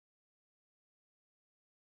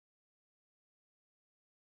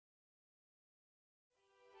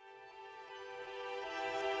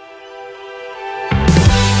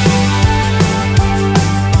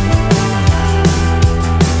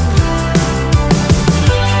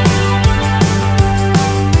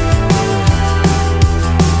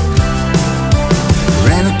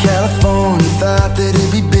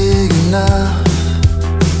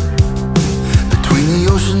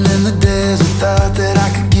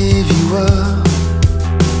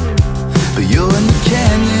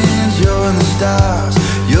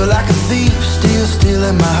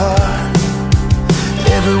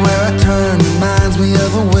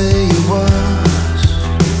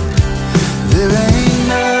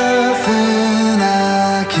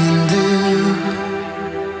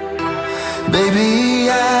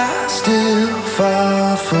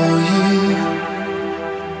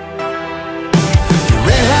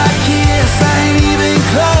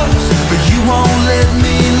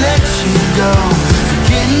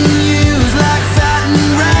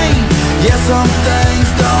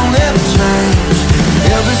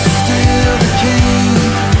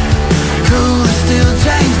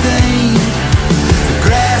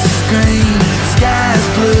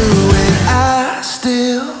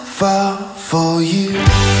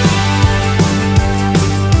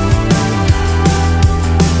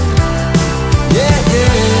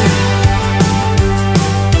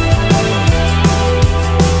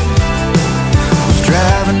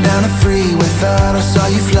I saw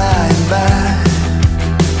you flying by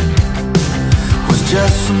was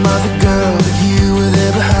just some other girl, but you were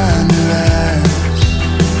there behind her eyes.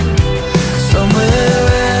 Somewhere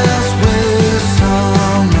else with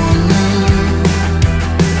someone new.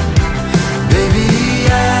 Baby,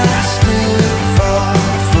 I still fall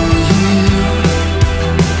for you.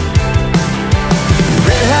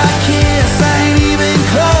 Red hot kiss, I ain't even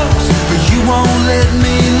close, but you won't let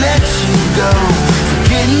me let you go.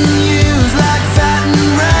 Forgetting you's like fighting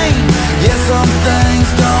rain. Yeah, some things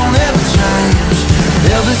don't ever change.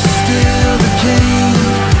 Elvis is still the king,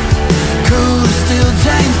 cool is still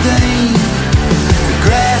James Dean. The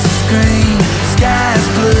grass is green, the sky is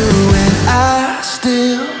blue, and I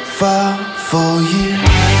still fall for you.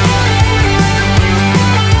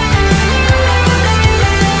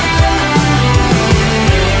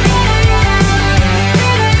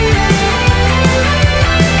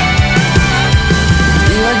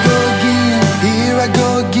 Here I go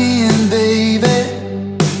again, baby.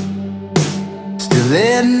 Still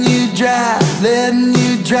letting you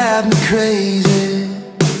drive me crazy.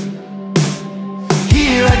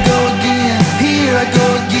 Here I go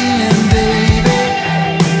again, baby.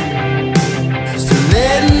 Still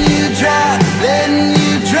letting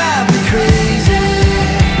you drive me crazy.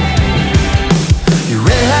 Your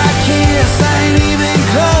red hot kiss, I ain't even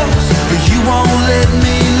close, but you won't let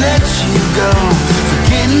me let you go.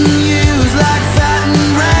 Forgetting you's like fighting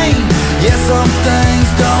rain. Yeah, some things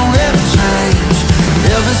don't ever change.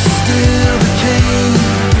 Elvis is still the king,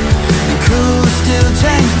 and cool is still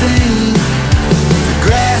James Dean. The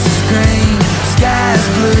grass is green, the sky is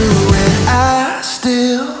blue, and I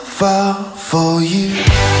still fall for you.